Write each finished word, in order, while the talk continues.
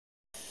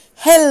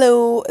Hello,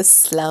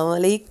 Assalamu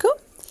alaikum.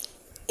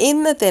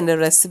 ഇന്നത്തെ എൻ്റെ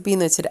recipe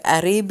എന്ന് വെച്ചാൽ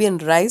അറേബ്യൻ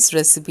റൈസ്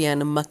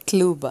റെസിപ്പിയാണ്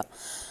മക്ലൂബ.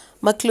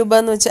 മക്ലൂബ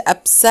എന്ന് വെച്ചാൽ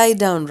അപ്സൈഡ്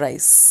ഡൗൺ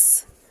റൈസ്.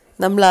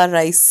 നമ്മൾ ആ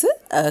റൈസ്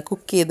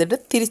കുക്ക് ചെയ്തിട്ട്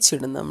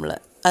തിരിച്ചിടും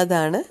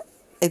അതാണ്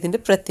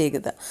ഇതിൻ്റെ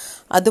പ്രത്യേകത.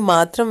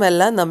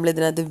 അതുമാത്രമല്ല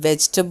നമ്മളിതിനകത്ത്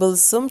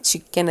വെജിറ്റബിൾസും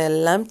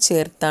ചിക്കനെല്ലാം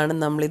ചേർത്താണ്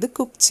നമ്മളിത്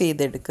കുക്ക്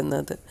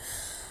ചെയ്തെടുക്കുന്നത്.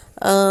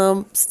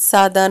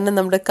 സാധാരണ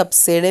നമ്മുടെ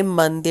കപ്സയുടെയും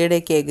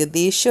മന്തിയുടെയൊക്കെ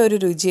ഏകദേശം ഒരു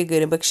രുചിയൊക്കെ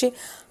വരും, പക്ഷേ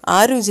ആ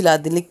രുചിയിൽ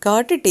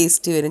അതിനെക്കാട്ടി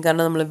ടേസ്റ്റ് വരും.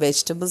 കാരണം നമ്മൾ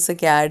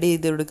വെജിറ്റബിൾസൊക്കെ ആഡ്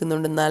ചെയ്ത്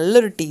കൊടുക്കുന്നുണ്ട്.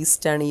 നല്ലൊരു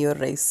ടേസ്റ്റാണ് ഈ ഒരു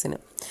റൈസിന്.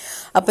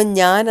 അപ്പം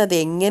ഞാനത്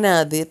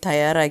എങ്ങനെയാണ് അത്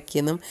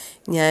തയ്യാറാക്കിയെന്നും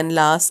ഞാൻ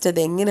ലാസ്റ്റ്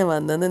അത് എങ്ങനെ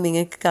വന്നതെന്ന്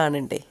നിങ്ങൾക്ക്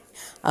കാണണ്ടേ.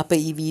 അപ്പോൾ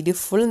ഈ വീഡിയോ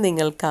ഫുൾ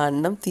നിങ്ങൾ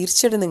കാണണം,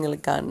 തീർച്ചയായിട്ടും നിങ്ങൾ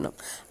കാണണം.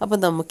 അപ്പോൾ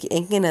നമുക്ക്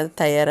എങ്ങനെ അത്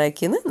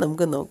തയ്യാറാക്കിയെന്ന്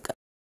നമുക്ക് നോക്കാം.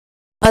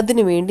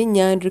 അതിനുവേണ്ടി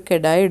ഞാനൊരു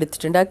കടായി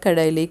എടുത്തിട്ടുണ്ട്. ആ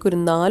കടായിലേക്ക് ഒരു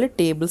 4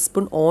 ടേബിൾ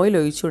സ്പൂൺ ഓയിൽ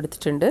ഒഴിച്ചു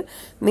കൊടുത്തിട്ടുണ്ട്.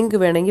 നിങ്ങൾക്ക്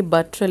വേണമെങ്കിൽ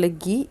ബട്ടർ അല്ലെങ്കിൽ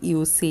ഗീ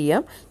യൂസ്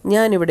ചെയ്യാം.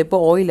 ഞാനിവിടെ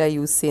ഇപ്പോൾ ഓയിലാണ്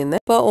യൂസ് ചെയ്യുന്നത്.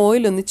 അപ്പോൾ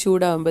ഓയിലൊന്ന്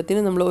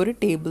ചൂടാകുമ്പോഴത്തേനും നമ്മൾ 1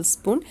 ടേബിൾ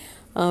സ്പൂൺ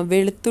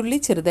വെളുത്തുള്ളി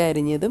ചെറുതായി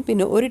അരിഞ്ഞതും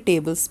പിന്നെ 1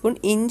 ടേബിൾ സ്പൂൺ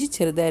ഇഞ്ചി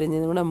ചെറുതായി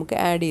അരിഞ്ഞതും കൂടെ നമുക്ക്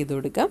ആഡ് ചെയ്ത്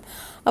കൊടുക്കാം.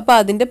 അപ്പോൾ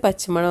അതിൻ്റെ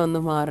പച്ചമണം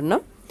ഒന്ന്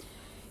മാറണം.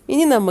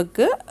 ഇനി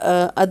നമുക്ക്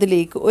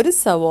അതിലേക്ക് ഒരു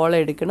സവോള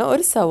എടുക്കണം.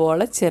 ഒരു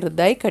സവോള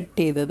ചെറുതായി കട്ട്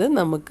ചെയ്തത്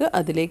നമുക്ക്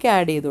അതിലേക്ക്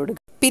ആഡ് ചെയ്ത് കൊടുക്കാം.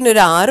 പിന്നെ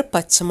ഒരു 6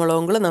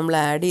 പച്ചമുളകുകൾ നമ്മൾ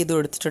ആഡ് ചെയ്ത്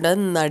കൊടുത്തിട്ടുണ്ട്. അത്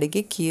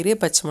നടുകെ കീറിയ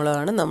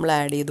പച്ചമുളകാണ് നമ്മൾ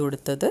ആഡ് ചെയ്ത്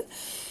കൊടുത്തത്.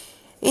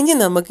 ഇനി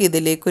നമുക്ക്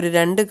ഇതിലേക്ക് ഒരു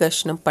 2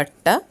 കഷ്ണം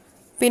പട്ട,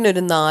 പിന്നെ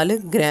ഒരു 4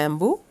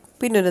 ഗ്രാമ്പൂ,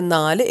 പിന്നെ ഒരു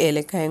 4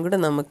 ഏലക്കായും കൂടെ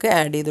നമുക്ക്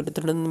ആഡ് ചെയ്ത്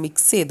കൊടുത്തിട്ടുണ്ട്. ഒന്ന്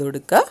മിക്സ് ചെയ്ത്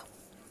കൊടുക്കുക.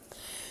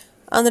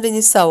 എന്നിട്ട്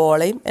ഇനി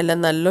സവോളയും എല്ലാം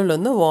നല്ലോണം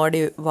ഒന്ന്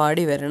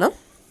വാടി വരണം.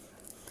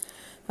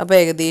 അപ്പോൾ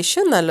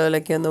ഏകദേശം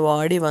നല്ലപോലെയൊക്കെ ഒന്ന്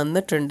വാടി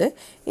വന്നിട്ടുണ്ട്.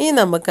 ഇനി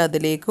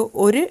നമുക്കതിലേക്ക്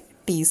 1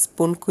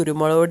 ടീസ്പൂൺ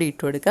കുരുമുളക് പൊടി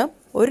ഇട്ട് കൊടുക്കാം,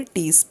 1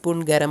 ടീസ്പൂൺ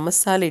ഗരം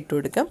മസാല ഇട്ട്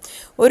കൊടുക്കാം,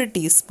 1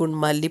 ടീസ്പൂൺ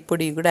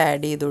മല്ലിപ്പൊടി കൂടെ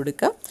ആഡ് ചെയ്ത്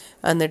കൊടുക്കാം.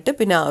 എന്നിട്ട്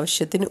പിന്നെ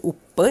ആവശ്യത്തിന്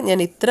ഉപ്പ്. ഞാൻ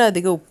ഇത്ര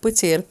അധികം ഉപ്പ്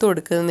ചേർത്ത്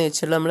കൊടുക്കുന്നതെന്ന്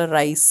വെച്ചാൽ നമ്മൾ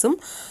റൈസും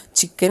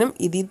ചിക്കനും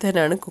ഇതിൽ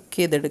തന്നെയാണ് കുക്ക്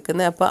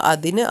ചെയ്തെടുക്കുന്നത്. അപ്പോൾ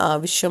അതിന്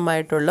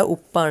ആവശ്യമായിട്ടുള്ള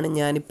ഉപ്പാണ്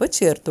ഞാനിപ്പോൾ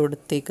ചേർത്ത്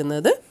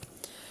കൊടുത്തേക്കുന്നത്.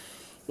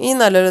 ഈ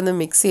നല്ലോണം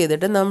മിക്സ്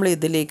ചെയ്തിട്ട് നമ്മൾ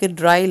ഇതിലേക്ക്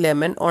ഡ്രൈ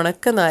ലെമൺ,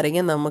 ഉണക്ക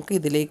നാരങ്ങ നമുക്ക്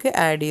ഇതിലേക്ക്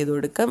ആഡ് ചെയ്ത്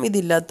കൊടുക്കാം.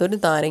 ഇതില്ലാത്തൊരു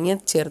നാരങ്ങ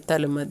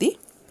ചേർത്താലും മതി,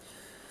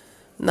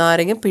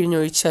 നാരങ്ങ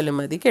പിഴിഞ്ഞൊഴിച്ചാലും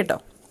മതി കേട്ടോ.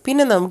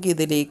 പിന്നെ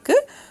നമുക്കിതിലേക്ക്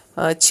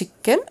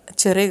ചിക്കൻ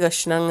ചെറിയ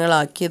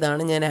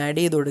കഷ്ണങ്ങളാക്കിയതാണ് ഞാൻ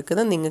ആഡ് ചെയ്ത്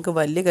കൊടുക്കുന്നത്. നിങ്ങൾക്ക്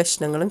വലിയ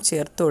കഷ്ണങ്ങളും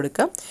ചേർത്ത്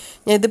കൊടുക്കാം.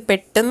 ഞാൻ ഇത്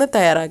പെട്ടെന്ന്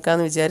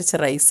തയ്യാറാക്കാമെന്ന് വിചാരിച്ച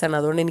റൈസാണ്,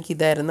 അതുകൊണ്ട്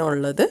എനിക്കിതായിരുന്നു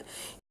ഉള്ളത്.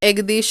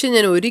 ഏകദേശം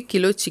ഞാൻ 1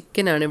 കിലോ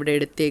ചിക്കനാണ് ഇവിടെ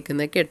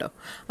എടുത്തേക്കുന്നത് കേട്ടോ.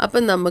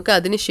 അപ്പം നമുക്ക്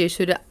അതിന്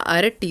ശേഷം ഒരു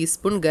 1/2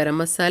 ടീസ്പൂൺ ഗരം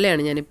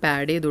മസാലയാണ് ഞാനിപ്പോൾ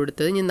ആഡ് ചെയ്ത്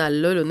കൊടുത്തത്. ഞാൻ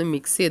നല്ലോണം ഒന്ന്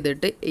മിക്സ്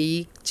ചെയ്തിട്ട് ഈ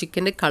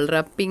ചിക്കൻ്റെ കളർ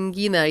ആ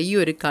പിങ്കിന്ന് ഈ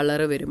ഒരു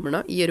കളറ് വരുമ്പോൾ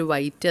ഈ ഒരു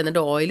വൈറ്റ്,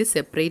 എന്നിട്ട് ഓയിൽ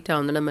സെപ്പറേറ്റ്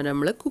ആവുന്നിടം വരെ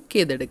നമ്മൾ കുക്ക്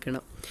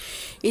ചെയ്തെടുക്കണം.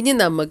 ഇനി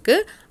നമുക്ക്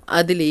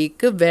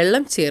അതിലേക്ക്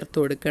വെള്ളം ചേർത്ത്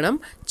കൊടുക്കണം.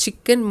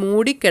 ചിക്കൻ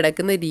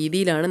മൂടിക്കിടക്കുന്ന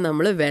രീതിയിലാണ്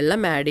നമ്മൾ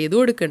വെള്ളം ആഡ് ചെയ്ത്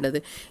കൊടുക്കേണ്ടത്.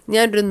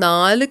 ഞാനൊരു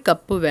 4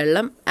 കപ്പ്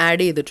വെള്ളം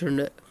ആഡ്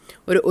ചെയ്തിട്ടുണ്ട്.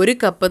 ഒരു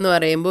കപ്പ് എന്ന്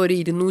പറയുമ്പോൾ ഒരു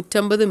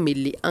 250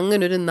 മില്ലി,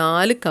 അങ്ങനെ ഒരു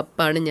 4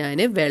 കപ്പാണ് ഞാൻ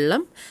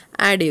വെള്ളം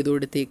ആഡ് ചെയ്ത്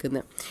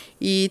കൊടുത്തേക്കുന്നത്.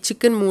 ഈ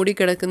ചിക്കൻ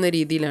മൂടിക്കിടക്കുന്ന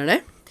രീതിയിലാണ്.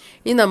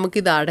 ഇനി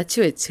നമുക്കിത് അടച്ച്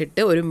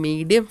വെച്ചിട്ട് ഒരു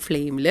മീഡിയം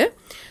ഫ്ലെയിമിൽ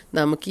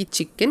നമുക്ക് ഈ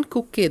ചിക്കൻ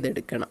കുക്ക്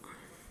ചെയ്തെടുക്കണം.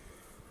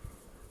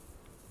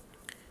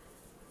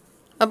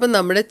 അപ്പം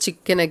നമ്മുടെ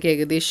ചിക്കനൊക്കെ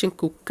ഏകദേശം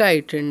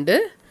കുക്കായിട്ടുണ്ട്.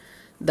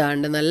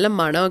 ദാണ്ട് നല്ല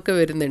മണമൊക്കെ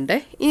വരുന്നുണ്ട്.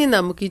 ഇനി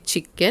നമുക്ക് ഈ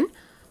ചിക്കൻ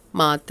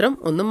മാത്രം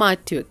ഒന്ന്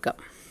മാറ്റി വെക്കാം.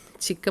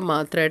 ചിക്കൻ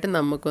മാത്രമായിട്ട്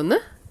നമുക്കൊന്ന്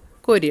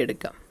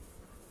കോരിയെടുക്കാം.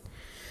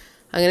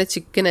 അങ്ങനെ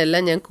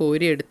ചിക്കനെല്ലാം ഞാൻ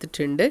കോരി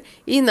എടുത്തിട്ടുണ്ട്.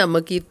 ഇനി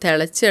നമുക്ക് ഈ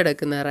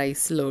തിളച്ചെടുക്കുന്ന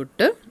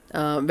റൈസിലോട്ട്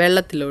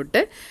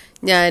വെള്ളത്തിലോട്ട്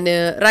ഞാൻ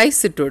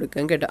റൈസ് ഇട്ട്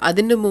കൊടുക്കാം കേട്ടോ.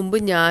 അതിൻ്റെ മുമ്പ്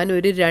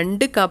ഞാനൊരു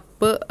 2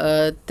 കപ്പ്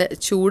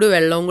ചൂട്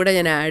വെള്ളവും കൂടെ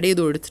ഞാൻ ആഡ്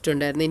ചെയ്ത്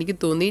കൊടുത്തിട്ടുണ്ടായിരുന്നു. എനിക്ക്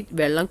തോന്നി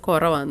വെള്ളം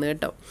കുറവാണ്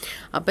കേട്ടോ.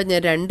 അപ്പം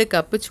ഞാൻ 2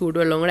 കപ്പ്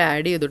ചൂടുവെള്ളവും കൂടെ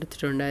ആഡ് ചെയ്ത്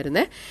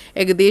കൊടുത്തിട്ടുണ്ടായിരുന്നേ.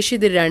 ഏകദേശം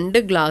ഇത്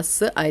 2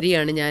 ഗ്ലാസ്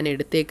അരിയാണ് ഞാൻ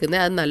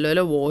എടുത്തേക്കുന്നത്. അത്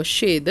നല്ലപോലെ വാഷ്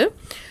ചെയ്ത്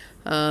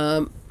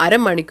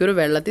അരമണിക്കൂർ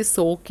വെള്ളത്തിൽ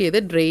സോക്ക് ചെയ്ത്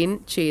ഡ്രെയിൻ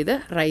ചെയ്ത്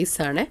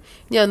റൈസാണ്.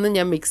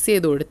 ഞാൻ മിക്സ്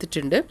ചെയ്ത്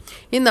കൊടുത്തിട്ടുണ്ട്.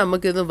 ഇനി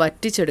നമുക്കിതൊന്ന്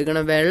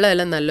വറ്റിച്ചെടുക്കണം.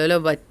 വെള്ളമെല്ലാം നല്ലപോലെ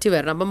വറ്റി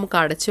വരണം. അപ്പം നമുക്ക്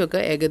അടച്ചു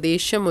വെക്കുക.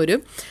 ഏകദേശം ഒരു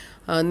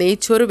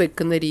നെയ്ച്ചോറ്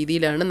വെക്കുന്ന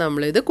രീതിയിലാണ്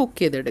നമ്മളിത് കുക്ക്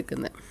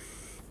ചെയ്തെടുക്കുന്നത്.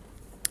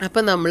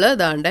 അപ്പം നമ്മൾ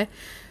ഇതാണ്ട്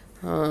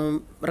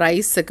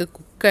റൈസൊക്കെ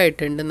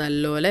കുക്കായിട്ടുണ്ട്.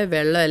 നല്ലപോലെ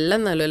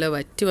വെള്ളമെല്ലാം നല്ലപോലെ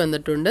വറ്റി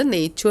വന്നിട്ടുണ്ട്.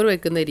 നെയ്ച്ചോറ്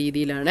വെക്കുന്ന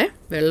രീതിയിലാണ്.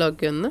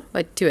 വെള്ളമൊക്കെ ഒന്ന്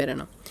വറ്റി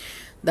വരണം.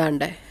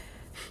 ഇതാണ്ടേ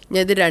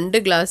ഞാനിത് 2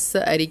 ഗ്ലാസ്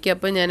അരിക്ക്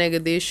അപ്പം ഞാൻ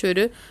ഏകദേശം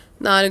ഒരു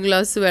 4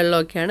 ഗ്ലാസ്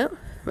വെള്ളമൊക്കെയാണ്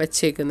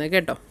വച്ചേക്കുന്നത്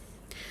കേട്ടോ.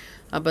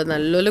 അപ്പോൾ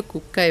നല്ലപോലെ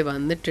കുക്കായി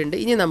വന്നിട്ടുണ്ട്.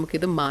 ഇനി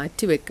നമുക്കിത്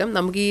മാറ്റി വെക്കാം.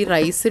 നമുക്ക് ഈ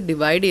റൈസ്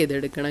ഡിവൈഡ്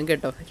ചെയ്തെടുക്കണം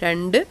കേട്ടോ.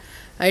 2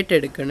 ആയിട്ട്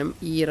എടുക്കണം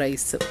ഈ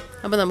റൈസ്.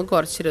 അപ്പോൾ നമുക്ക്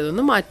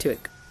കുറച്ചിരതൊന്ന് മാറ്റി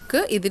വെക്കാം.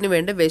 ഇതിന്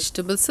വേണ്ട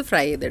വെജിറ്റബിൾസ്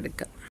ഫ്രൈ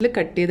ചെയ്തെടുക്കാം.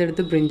 കട്ട്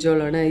ചെയ്തെടുത്ത്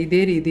ബ്രിഞ്ചോളാണ്,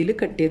 ഇതേ രീതിയിൽ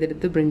കട്ട്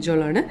ചെയ്തെടുത്ത്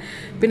ബ്രിഞ്ചോളാണ്.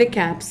 പിന്നെ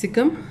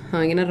ക്യാപ്സിക്കം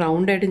ഇങ്ങനെ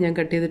റൗണ്ടായിട്ട് ഞാൻ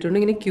കട്ട് ചെയ്തിട്ടുണ്ട്,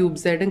 ഇങ്ങനെ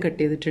ക്യൂബ്സായിട്ടും കട്ട്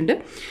ചെയ്തിട്ടുണ്ട്.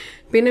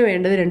 പിന്നെ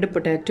വേണ്ടത് 2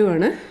 പൊട്ടാറ്റോ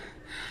ആണ്.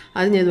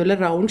 അത് ഞാൻ ഇതുപോലെ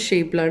റൗണ്ട്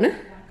ഷേപ്പിലാണ്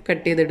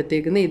കട്ട്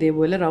ചെയ്തെടുത്തേക്കുന്നത്.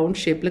 ഇതേപോലെ റൗണ്ട്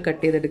ഷേപ്പിൽ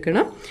കട്ട്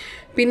ചെയ്തെടുക്കണം.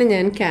 പിന്നെ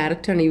ഞാൻ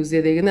ക്യാരറ്റാണ് യൂസ്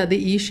ചെയ്തേക്കുന്നത്. അത്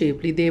ഈ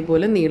ഷേപ്പിൽ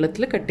ഇതേപോലെ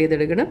നീളത്തിൽ കട്ട്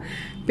ചെയ്തെടുക്കണം.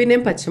 പിന്നെ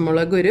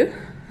പച്ചമുളക് ഒരു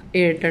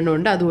 7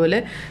 ഉണ്ട്. അതുപോലെ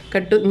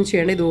കട്ടൊന്നും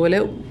ചെയ്യണം, ഇതുപോലെ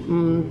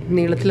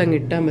നീളത്തിലങ്ങ്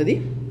ഇട്ടാൽ മതി.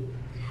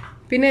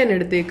 പിന്നെ ഞാൻ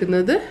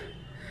എടുത്തേക്കുന്നത്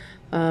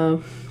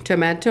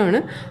ടൊമാറ്റോ ആണ്.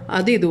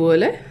 അത്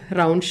ഇതുപോലെ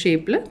റൗണ്ട്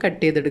ഷേപ്പിൽ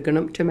കട്ട്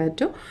ചെയ്തെടുക്കണം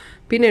ടൊമാറ്റോ.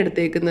 പിന്നെ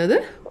എടുത്തേക്കുന്നത്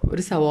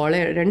ഒരു സവാള,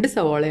 2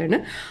 സവാളയാണ്.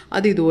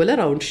 അത് ഇതുപോലെ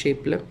റൗണ്ട്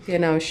ഷേപ്പിൽ.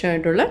 ഞാൻ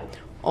ആവശ്യമായിട്ടുള്ള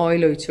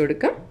ഓയിൽ ഒഴിച്ചു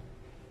കൊടുക്കാം.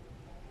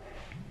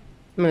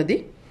 മതി.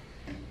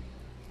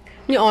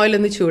 ഇനി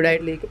ഓയിലൊന്ന്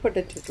ചൂടായിട്ടിലേക്ക്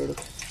പൊട്ടറ്റോ ഇട്ട്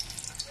കൊടുക്കാം.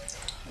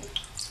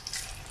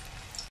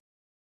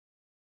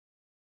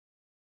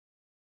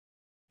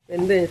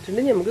 വെന്ത്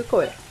കഴിഞ്ഞിട്ടുണ്ടെങ്കിൽ നമുക്ക്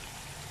കോരാം.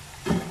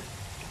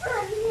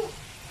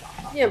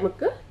 ഇനി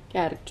നമുക്ക്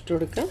ക്യാരറ്റ് ഇട്ട്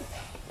കൊടുക്കാം.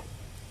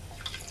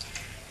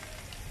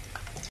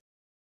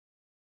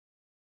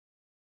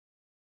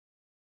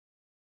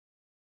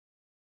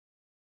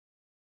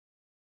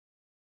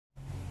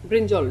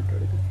 ബ്രിഞ്ചോൾ ഇട്ട്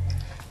കൊടുക്കാം.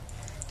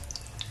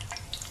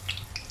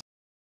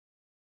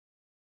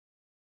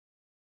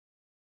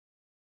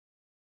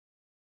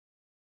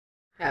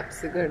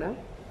 ക്യാപ്സിക്കം ഇടാം.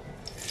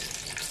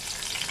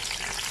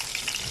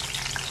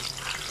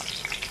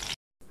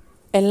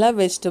 എല്ലാ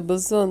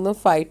വെജിറ്റബിൾസും ഒന്ന്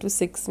 5 to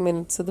 6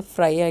 minutes ഇത്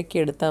ഫ്രൈ ആക്കി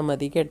എടുത്താൽ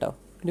മതി കേട്ടോ.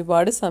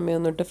 ഒരുപാട്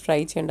സമയമൊന്നും ഇട്ട് ഫ്രൈ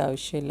ചെയ്യേണ്ട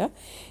ആവശ്യമില്ല.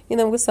 ഇനി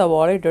നമുക്ക്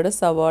സവാള ഇട്ടോടെ,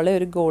 സവാള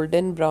ഒരു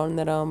ഗോൾഡൻ ബ്രൗൺ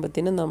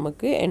നിറമാകുമ്പോഴത്തേനും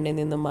നമുക്ക് എണ്ണയിൽ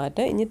നിന്ന്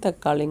മാറ്റാം. ഇനി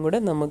തക്കാളിയും കൂടെ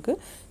നമുക്ക്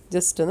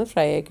ജസ്റ്റ് ഒന്ന്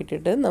ഫ്രൈ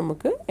ആക്കിയിട്ടിട്ട്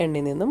നമുക്ക്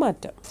എണ്ണയിൽ നിന്ന്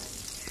മാറ്റാം.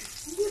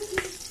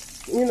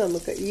 ഇനി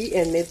നമുക്ക് ഈ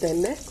എണ്ണയിൽ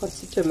തന്നെ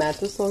കുറച്ച്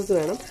ടൊമാറ്റോ സോസ്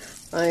വേണം.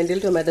 എൻ്റെ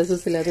ടൊമാറ്റോ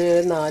സോസ് ഇല്ലാതെ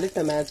 4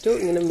 ടൊമാറ്റോ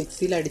ഇങ്ങനെ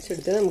മിക്സിയിൽ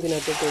അടിച്ചെടുത്ത് നമുക്ക്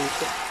ഇതിനകത്തോട്ട്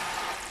ഒഴിക്കാം.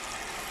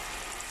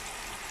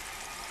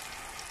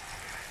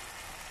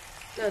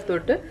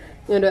 ഇതിനകത്തോട്ട്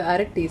ഞാനൊരു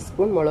 1/2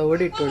 ടീസ്പൂൺ മുളക്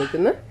പൊടി ഇട്ട്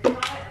കൊടുക്കുന്നു.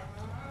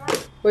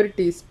 1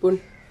 ടീസ്പൂൺ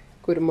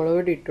കുരുമുളക്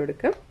പൊടി ഇട്ട്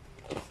കൊടുക്കാം.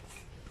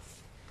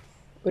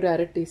 ഒരു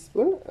 1/2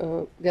 ടീസ്പൂൺ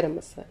ഗരം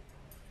മസാല.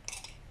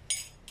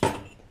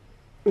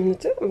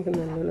 എന്നിട്ട് നമുക്ക്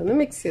നല്ലോണം ഒന്ന്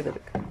മിക്സ്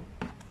ചെയ്തെടുക്കാം.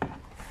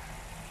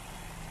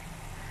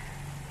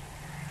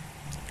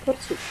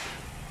 കുറച്ച്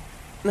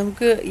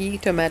നമുക്ക് ഈ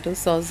ടൊമാറ്റോ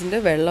സോസിൻ്റെ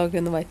വെള്ളമൊക്കെ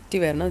ഒന്ന് വറ്റി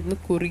വരണം, അതൊന്ന്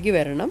കുറുകി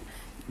വരണം.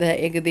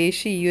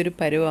 ഏകദേശം ഈ ഒരു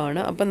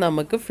പരുവമാണ്. അപ്പം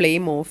നമുക്ക്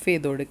ഫ്ലെയിം ഓഫ്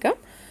ചെയ്ത് കൊടുക്കാം.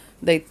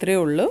 ഇത്രയേ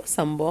ഉള്ളൂ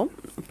സംഭവം.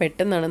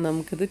 പെട്ടെന്നാണ്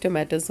നമുക്കിത്.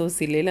 ടൊമാറ്റോ സോസ്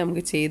ഇല്ലെങ്കിൽ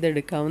നമുക്ക്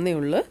ചെയ്തെടുക്കാവുന്നേ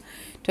ഉള്ളൂ.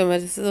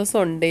 ടൊമാറ്റോ സോസ്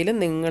ഉണ്ടെങ്കിലും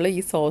നിങ്ങൾ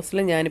ഈ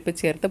സോസിൽ ഞാനിപ്പോൾ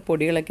ചേർത്ത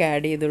പൊടികളൊക്കെ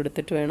ആഡ് ചെയ്ത്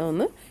കൊടുത്തിട്ട് വേണം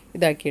ഒന്ന്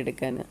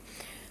ഇതാക്കിയെടുക്കാൻ.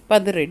 അപ്പോൾ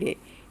അത് റെഡിയായി.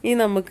 ഇനി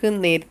നമുക്ക്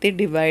നേരത്തെ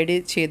ഡിവൈഡ്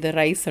ചെയ്ത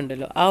റൈസ്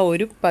ഉണ്ടല്ലോ, ആ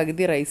ഒരു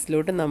പകുതി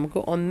റൈസിലോട്ട് നമുക്ക്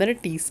 1.5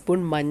 ടീസ്പൂൺ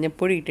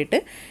മഞ്ഞൾപ്പൊടി ഇട്ടിട്ട്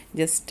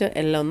ജസ്റ്റ്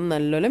എല്ലാം ഒന്ന്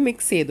നല്ലോണം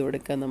മിക്സ് ചെയ്ത്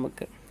കൊടുക്കാം.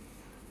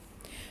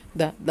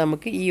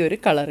 നമുക്ക് ഈ ഒരു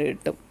കളർ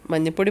കിട്ടും.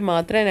 മഞ്ഞൾപ്പൊടി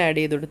മാത്രമേ ആഡ്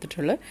ചെയ്ത്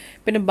കൊടുത്തിട്ടുള്ളൂ.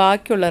 പിന്നെ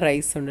ബാക്കിയുള്ള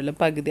റൈസ് ഉണ്ടല്ലോ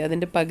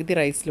അതിൻ്റെ പകുതി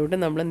റൈസിലോട്ട്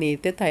നമ്മൾ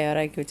നേരത്തെ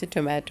തയ്യാറാക്കി വെച്ച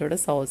ടൊമാറ്റോയുടെ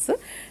സോസ്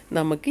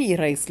നമുക്ക് ഈ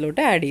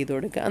റൈസിലോട്ട് ആഡ് ചെയ്ത്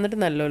കൊടുക്കാം. എന്നിട്ട്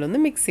നല്ലോണം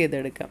ഒന്ന് മിക്സ്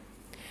ചെയ്തെടുക്കാം.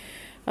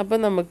 അപ്പോൾ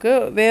നമുക്ക്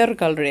വേറൊരു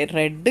കളർ,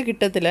 റെഡ്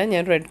കിട്ടത്തില്ല,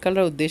 ഞാൻ റെഡ്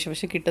കളർ ഉദ്ദേശിച്ചു,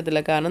 പക്ഷേ കിട്ടത്തില്ല.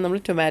 കാരണം നമ്മൾ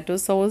ടൊമാറ്റോ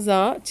സോസ്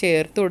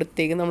ചേർത്ത്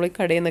കൊടുത്തേക്ക് നമ്മൾ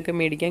കടയിൽ നിന്നൊക്കെ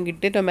മേടിക്കാൻ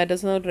കിട്ടിയ ടൊമാറ്റോ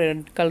സോസ്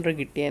റെഡ് കളർ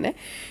കിട്ടിയേനെ.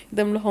 ഇത്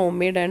നമ്മൾ ഹോം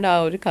മെയ്ഡ് ആയതുകൊണ്ട് ആ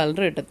ഒരു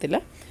കളർ കിട്ടത്തില്ല.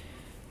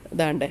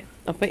 ഇതാണ്ടേ.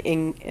 അപ്പോൾ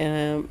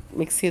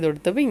മിക്സ് ചെയ്ത്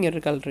കൊടുത്തപ്പോൾ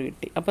ഇങ്ങനൊരു കളർ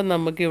കിട്ടി. അപ്പം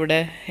നമുക്കിവിടെ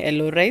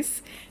യെല്ലോ റൈസ്,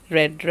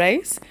 റെഡ്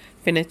റൈസ്,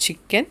 പിന്നെ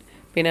ചിക്കൻ,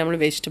 പിന്നെ നമ്മൾ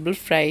വെജിറ്റബിൾ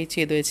ഫ്രൈ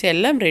ചെയ്ത് വെച്ച്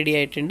എല്ലാം റെഡി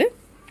ആയിട്ടുണ്ട്.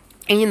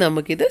 ഇനി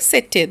നമുക്കിത്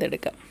സെറ്റ്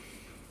ചെയ്തെടുക്കാം.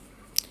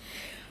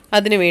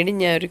 അതിനു വേണ്ടി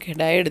ഞാൻ ഒരു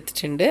കടായി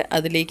എടുത്തിട്ടുണ്ട്.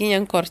 അതിലേക്ക്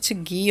ഞാൻ കുറച്ച്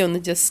ഗീ ഒന്ന്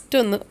ജസ്റ്റ്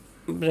ഒന്ന്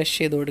ബ്രഷ്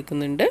ചെയ്ത്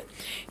കൊടുക്കുന്നുണ്ട്.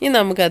 ഇനി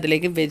നമുക്ക്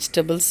അതിലേക്ക്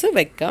വെജിറ്റബിൾസ്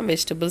വെക്കാം.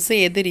 വെജിറ്റബിൾസ്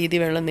ഏത് രീതി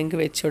വേണം നിങ്ങൾക്ക്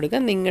വെച്ച്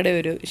കൊടുക്കാം, നിങ്ങളുടെ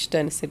ഒരു ഇഷ്ടം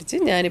അനുസരിച്ച്.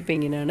 ഞാനിപ്പോൾ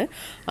ഇങ്ങനെയാണ്.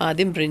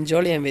 ആദ്യം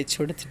ബ്രിഞ്ചോൾ ഞാൻ വെച്ച്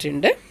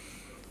കൊടുത്തിട്ടുണ്ട്.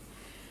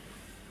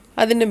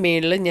 അതിൻ്റെ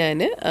മുകളിൽ ഞാൻ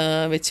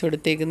വെച്ച്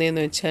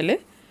കൊടുത്തേക്കുന്നതെന്ന് വെച്ചാൽ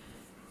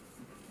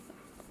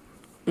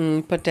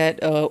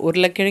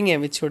ഉരുളക്കിഴങ്ങ്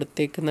ഞാൻ വെച്ച്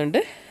കൊടുത്തേക്കുന്നുണ്ട്.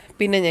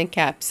 പിന്നെ ഞാൻ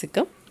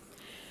ക്യാപ്സിക്കം,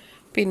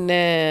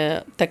 പിന്നെ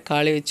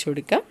തക്കാളി വെച്ച്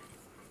കൊടുക്കാം.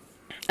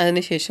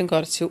 അതിനുശേഷം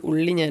കുറച്ച്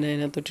ഉള്ളി ഞാൻ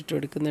അതിനകത്തോട്ടിട്ട്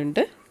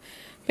കൊടുക്കുന്നുണ്ട്.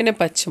 പിന്നെ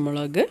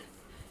പച്ചമുളക്,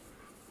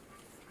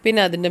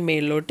 പിന്നെ അതിൻ്റെ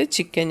മുകളിലോട്ട്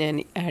ചിക്കൻ ഞാൻ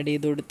ആഡ്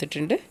ചെയ്ത്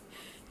കൊടുത്തിട്ടുണ്ട്.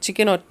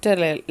 ചിക്കൻ ഒറ്റ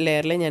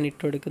ലെയറിൽ ഞാൻ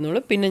ഇട്ട്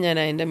കൊടുക്കുന്നുള്ളൂ. പിന്നെ ഞാൻ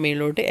അതിൻ്റെ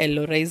മുകളിലോട്ട്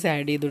യെല്ലോ റൈസ്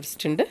ആഡ് ചെയ്ത്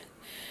കൊടുത്തിട്ടുണ്ട്.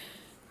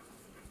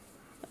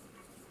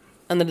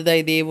 എന്നിട്ട്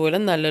ഇതേപോലെ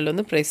നല്ലോണം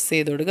ഒന്ന് പ്രസ്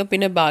ചെയ്ത് കൊടുക്കുക.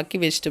 പിന്നെ ബാക്കി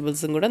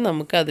വെജിറ്റബിൾസും കൂടെ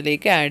നമുക്ക്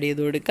അതിലേക്ക് ആഡ്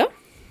ചെയ്ത് കൊടുക്കാം.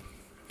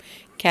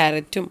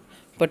 ക്യാരറ്റും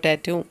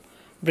പൊട്ടാറ്റോവും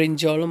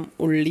ബ്രിഞ്ചോളും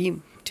ഉള്ളിയും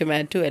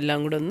ടൊമാറ്റോ എല്ലാം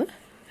കൂടെ ഒന്ന്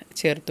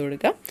ചേർത്ത്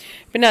കൊടുക്കാം.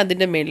 പിന്നെ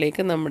അതിൻ്റെ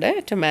മുകളിലേക്ക് നമ്മുടെ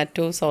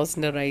ടൊമാറ്റോ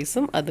സോസിൻ്റെ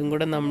റൈസും അതും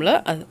കൂടെ നമ്മൾ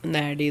ഒന്ന്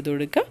ആഡ് ചെയ്ത്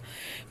കൊടുക്കാം.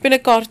 പിന്നെ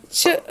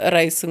കുറച്ച്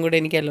റൈസും കൂടെ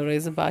എനിക്ക് യെല്ലോ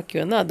റൈസ് ബാക്കി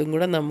വന്നു, അതും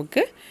കൂടെ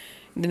നമുക്ക്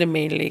ഇതിൻ്റെ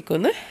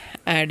മുകളിലേക്കൊന്ന്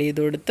ആഡ്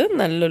ചെയ്ത് കൊടുത്ത്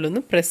നല്ലോണം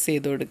ഒന്ന് പ്രസ്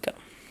ചെയ്ത് കൊടുക്കാം.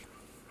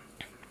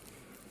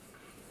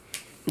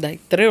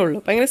 ഇത്രയേ ഉള്ളൂ.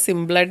 ഭയങ്കര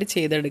സിമ്പിളായിട്ട്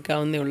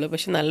ചെയ്തെടുക്കാവുന്നേ ഉള്ളൂ.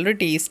 പക്ഷെ നല്ലൊരു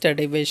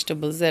ടേസ്റ്റാണ്. ഈ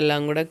വെജിറ്റബിൾസ്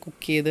എല്ലാം കൂടെ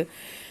കുക്ക് ചെയ്ത്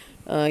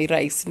ഈ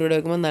റൈസിൻ്റെ കൂടെ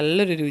വെക്കുമ്പോൾ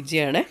നല്ലൊരു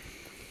രുചിയാണ്.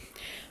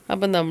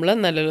 അപ്പം നമ്മൾ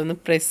നല്ലോണം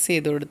പ്രസ്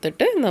ചെയ്ത്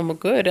കൊടുത്തിട്ട്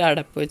നമുക്ക് ഒരു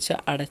അടപ്പ് വെച്ച്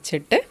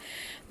അടച്ചിട്ട്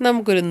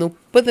നമുക്കൊരു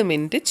 30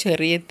 മിനിറ്റ്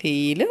ചെറിയ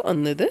തീയിൽ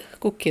ഒന്നിത്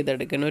കുക്ക്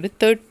ചെയ്തെടുക്കണം. ഒരു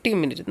 30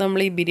 മിനിറ്റ്.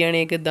 നമ്മൾ ഈ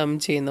ബിരിയാണിയൊക്കെ ദം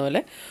ചെയ്യുന്ന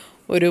പോലെ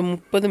ഒരു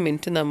 30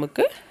 മിനിറ്റ്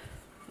നമുക്ക്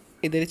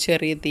ഇതിൽ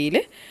ചെറിയ തീയിൽ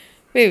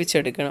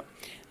വേവിച്ചെടുക്കണം.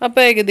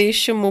 അപ്പോൾ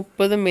ഏകദേശം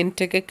 30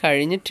 മിനിറ്റൊക്കെ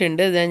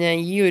കഴിഞ്ഞിട്ടുണ്ട്. ഇതാ ഞാൻ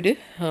ഈ ഒരു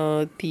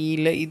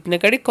തീയിൽ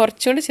ഇതിനെക്കാട്ടി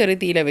കുറച്ചുകൂടി ചെറിയ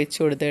തീയിലാണ് വെച്ച്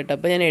കൊടുത്തത് കേട്ടോ.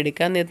 അപ്പോൾ ഞാൻ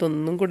എടുക്കാൻ നേരത്തെ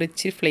ഒന്നും കൂടി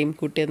ഇച്ചിരി ഫ്ലെയിം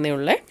കൂട്ടിയെന്നേ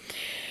ഉള്ളേ.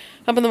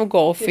 അപ്പോൾ നമുക്ക്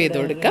ഓഫ് ചെയ്ത്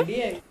കൊടുക്കാം.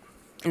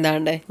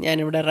 ഇതാണ്ട്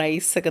ഞാനിവിടെ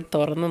റൈസൊക്കെ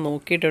തുറന്ന്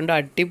നോക്കിയിട്ടുണ്ട്.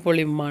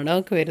 അടിപൊളി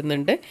മണമൊക്കെ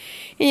വരുന്നുണ്ട്.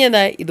 ഇനി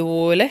അതാ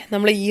ഇതുപോലെ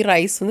നമ്മൾ ഈ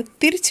റൈസ് ഒന്ന്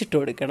തിരിച്ചിട്ട്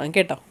കൊടുക്കണം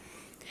കേട്ടോ.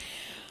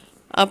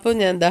 അപ്പോൾ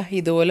ഞാൻ എന്താ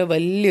ഇതുപോലെ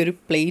വലിയൊരു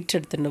പ്ലേറ്റ്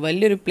എടുത്തിട്ടുണ്ട്.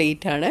 വലിയൊരു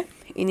പ്ലേറ്റാണ്.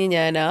 ഇനി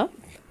ഞാൻ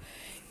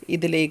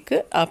ഇതിലേക്ക്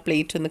ആ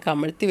പ്ലേറ്റ് ഒന്ന്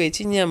കമഴ്ത്തി വെച്ച്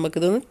ഇനി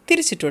നമുക്കിതൊന്ന്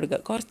തിരിച്ചിട്ട്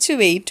കൊടുക്കാം. കുറച്ച്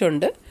വെയിറ്റ്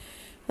ഉണ്ട്,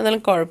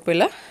 എന്നാലും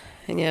കുഴപ്പമില്ല.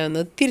 ഞാൻ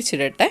ഒന്ന്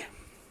തിരിച്ചിടട്ടെ.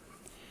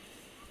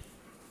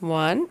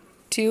 1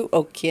 2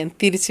 ഓക്കെ, ഞാൻ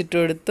തിരിച്ചിട്ട്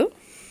കൊടുത്തു.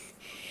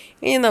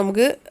 ഇനി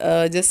നമുക്ക്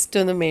ജസ്റ്റ്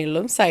ഒന്ന്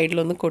മേളിലും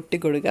സൈഡിലൊന്ന് കൊട്ടി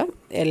കൊടുക്കാം.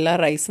 എല്ലാ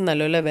റൈസും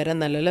നല്ലപോലെ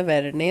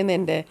വരണേന്ന്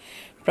എൻ്റെ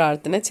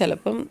പ്രാർത്ഥന.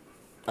 ചിലപ്പം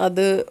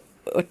അത്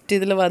ഒറ്റ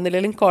ഇതിൽ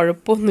വന്നില്ലെങ്കിലും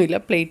കുഴപ്പമൊന്നുമില്ല,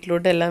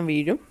 പ്ലേറ്റിലോട്ടെല്ലാം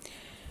വീഴും.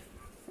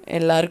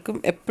 എല്ലാവർക്കും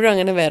എപ്പോഴും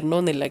അങ്ങനെ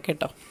വരണമെന്നില്ല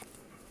കേട്ടോ.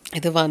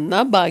 ഇത്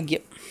വന്നാൽ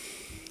ഭാഗ്യം.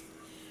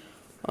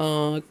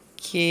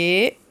 ഓക്കേ,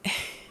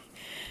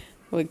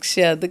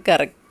 പക്ഷെ അത്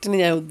കറക്റ്റിന്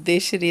ഞാൻ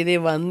ഉദ്ദേശിച്ച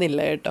രീതിയിൽ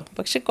വന്നില്ല കേട്ടോ.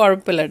 പക്ഷെ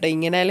കുഴപ്പമില്ല കേട്ടോ,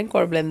 ഇങ്ങനെ ആയാലും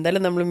കുഴപ്പമില്ല.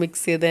 എന്തായാലും നമ്മൾ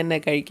മിക്സ് ചെയ്ത് തന്നെ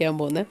കഴിക്കാൻ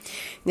പോകുന്നത്.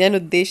 ഞാൻ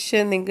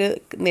ഉദ്ദേശിച്ച നിങ്ങൾക്ക്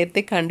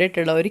നേരത്തെ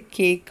കണ്ടിട്ടുള്ള ഒരു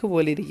കേക്ക്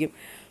പോലെ ഇരിക്കും.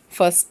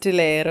 ഫസ്റ്റ്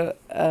ലെയർ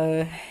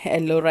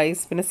യെല്ലോ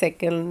റൈസ്, പിന്നെ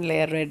സെക്കൻഡ്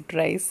ലെയർ റെഡ്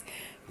റൈസ്,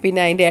 പിന്നെ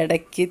അതിൻ്റെ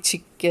ഇടയ്ക്ക്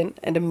ചിക്കൻ,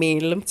 അതിൻ്റെ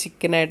മേളിലും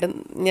ചിക്കനായിട്ട്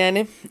ഞാൻ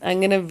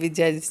അങ്ങനെ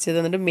വിചാരിച്ചത്.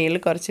 എന്നിട്ട് മേളിൽ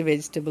കുറച്ച്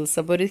വെജിറ്റബിൾസ്,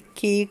 അപ്പോൾ ഒരു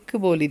കേക്ക്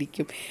പോലെ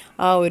ഇരിക്കും,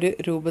 ആ ഒരു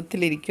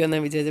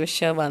രൂപത്തിലിരിക്കുമെന്നാണ് വിചാരിച്ചത്.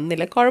 പക്ഷെ അത്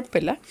വന്നില്ല.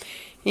 കുഴപ്പമില്ല,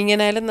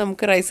 ഇങ്ങനെയായാലും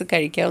നമുക്ക് റൈസ്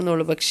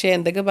കഴിക്കാവുന്നുള്ളൂ. പക്ഷേ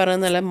എന്തൊക്കെ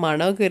പറഞ്ഞാൽ നല്ല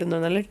മണമൊക്കെ വരുന്നു,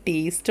 നല്ല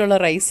ടേസ്റ്റുള്ള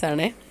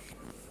റൈസാണേ.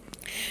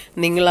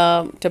 നിങ്ങൾ ആ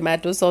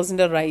ടൊമാറ്റോ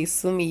സോസിൻ്റെ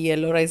റൈസും ഈ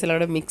യെല്ലോ റൈസെല്ലാം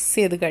അവിടെ മിക്സ്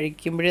ചെയ്ത്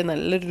കഴിക്കുമ്പോഴേ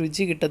നല്ലൊരു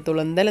രുചി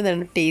കിട്ടത്തുള്ളൂ. എന്തായാലും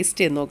ഞാൻ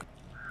ടേസ്റ്റ് ചെയ്ത് നോക്കാം.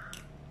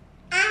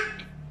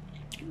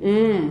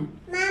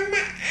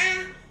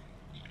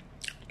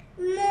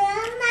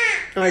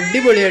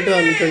 അടിപൊളിയായിട്ട്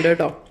വന്നിട്ടുണ്ട്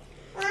കേട്ടോ,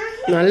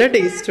 നല്ല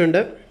ടേസ്റ്റ്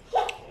ഉണ്ട്.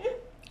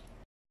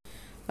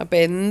 അപ്പോൾ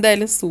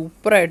എന്തായാലും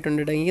സൂപ്പറായിട്ടുണ്ട്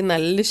കേട്ടോ. എനിക്ക്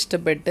നല്ല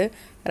ഇഷ്ടപ്പെട്ട്.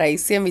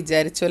 റൈസ് ഞാൻ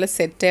വിചാരിച്ച പോലെ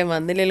സെറ്റായി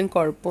വന്നില്ലെങ്കിലും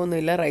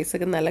കുഴപ്പമൊന്നുമില്ല.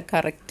 റൈസൊക്കെ നല്ല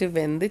കറക്റ്റ്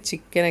വെന്ത്,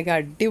 ചിക്കനൊക്കെ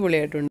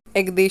അടിപൊളിയായിട്ടുണ്ട്.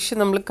 ഏകദേശം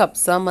നമ്മൾ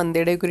കബ്സ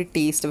മന്തിയുടെയൊക്കെ ഒരു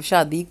ടേസ്റ്റ്, പക്ഷെ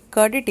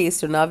അതിക്കാട്ടി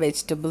ടേസ്റ്റ് ഉണ്ട്. ആ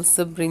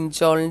വെജിറ്റബിൾസ്,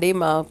 ബ്രിഞ്ചോളിൻ്റെയും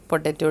ആ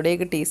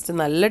പൊട്ടറ്റോയുടെയൊക്കെ ടേസ്റ്റ്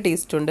നല്ല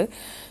ടേസ്റ്റ് ഉണ്ട്.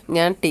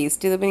 ഞാൻ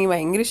ടേസ്റ്റ് ചെയ്തപ്പോൾ എനിക്ക്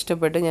ഭയങ്കര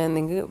ഇഷ്ടപ്പെട്ടു. ഞാൻ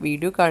നിങ്ങൾക്ക്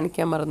വീഡിയോ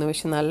കാണിക്കാൻ മറന്നു,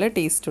 പക്ഷെ നല്ല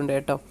ടേസ്റ്റ് ഉണ്ട്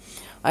കേട്ടോ.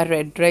 ആ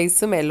റെഡ്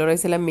റൈസും യെല്ലോ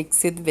റൈസും എല്ലാം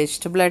മിക്സ് ചെയ്ത്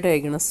വെജിറ്റബിളായിട്ട്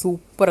കഴിക്കണം,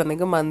 സൂപ്പർ.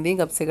 നിങ്ങൾക്ക് മന്തിയും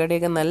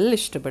കബ്സക്കടിയൊക്കെ നല്ല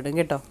ഇഷ്ടപ്പെടും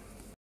കേട്ടോ.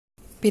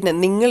 പിന്നെ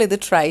നിങ്ങളിത്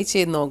ട്രൈ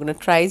ചെയ്ത് നോക്കണം.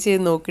 ട്രൈ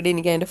ചെയ്ത് നോക്കിയിട്ട്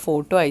എനിക്ക് അതിൻ്റെ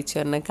ഫോട്ടോ അയച്ചു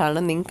തരണം.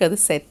 കാരണം നിങ്ങൾക്കത്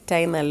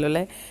സെറ്റായി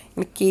നല്ലപോലെ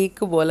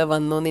കേക്ക് പോലെ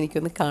വന്നോന്ന്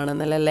എനിക്കൊന്ന് കാണാം,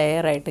 നല്ല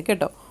ലെയറായിട്ട്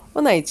കേട്ടോ.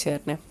 ഒന്ന് അയച്ചു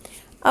തരണേ.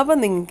 അപ്പോൾ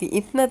നിങ്ങൾക്ക്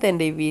ഇന്നത്തെ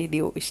എൻ്റെ ഈ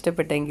വീഡിയോ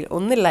ഇഷ്ടപ്പെട്ടെങ്കിൽ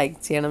ഒന്ന് ലൈക്ക്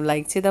ചെയ്യണം.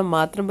 ലൈക്ക് ചെയ്താൽ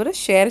മാത്രം പോലും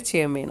ഷെയർ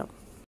ചെയ്യാൻ വേണം.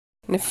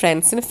 പിന്നെ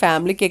ഫ്രണ്ട്സിന്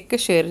ഫാമിലിക്കൊക്കെ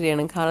ഷെയർ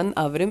ചെയ്യണം, കാരണം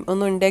അവരും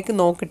ഒന്ന് ഉണ്ടാക്കി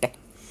നോക്കട്ടെ.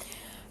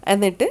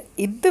 എന്നിട്ട്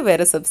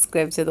ഇതുവരെ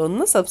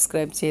ഒന്ന്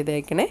സബ്സ്ക്രൈബ്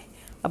ചെയ്തേക്കണേ.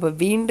 അപ്പോൾ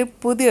വീണ്ടും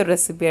പുതിയൊരു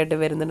റെസിപ്പി ആയിട്ട്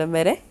വരുന്നിടം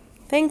വരെ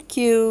താങ്ക്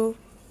യു.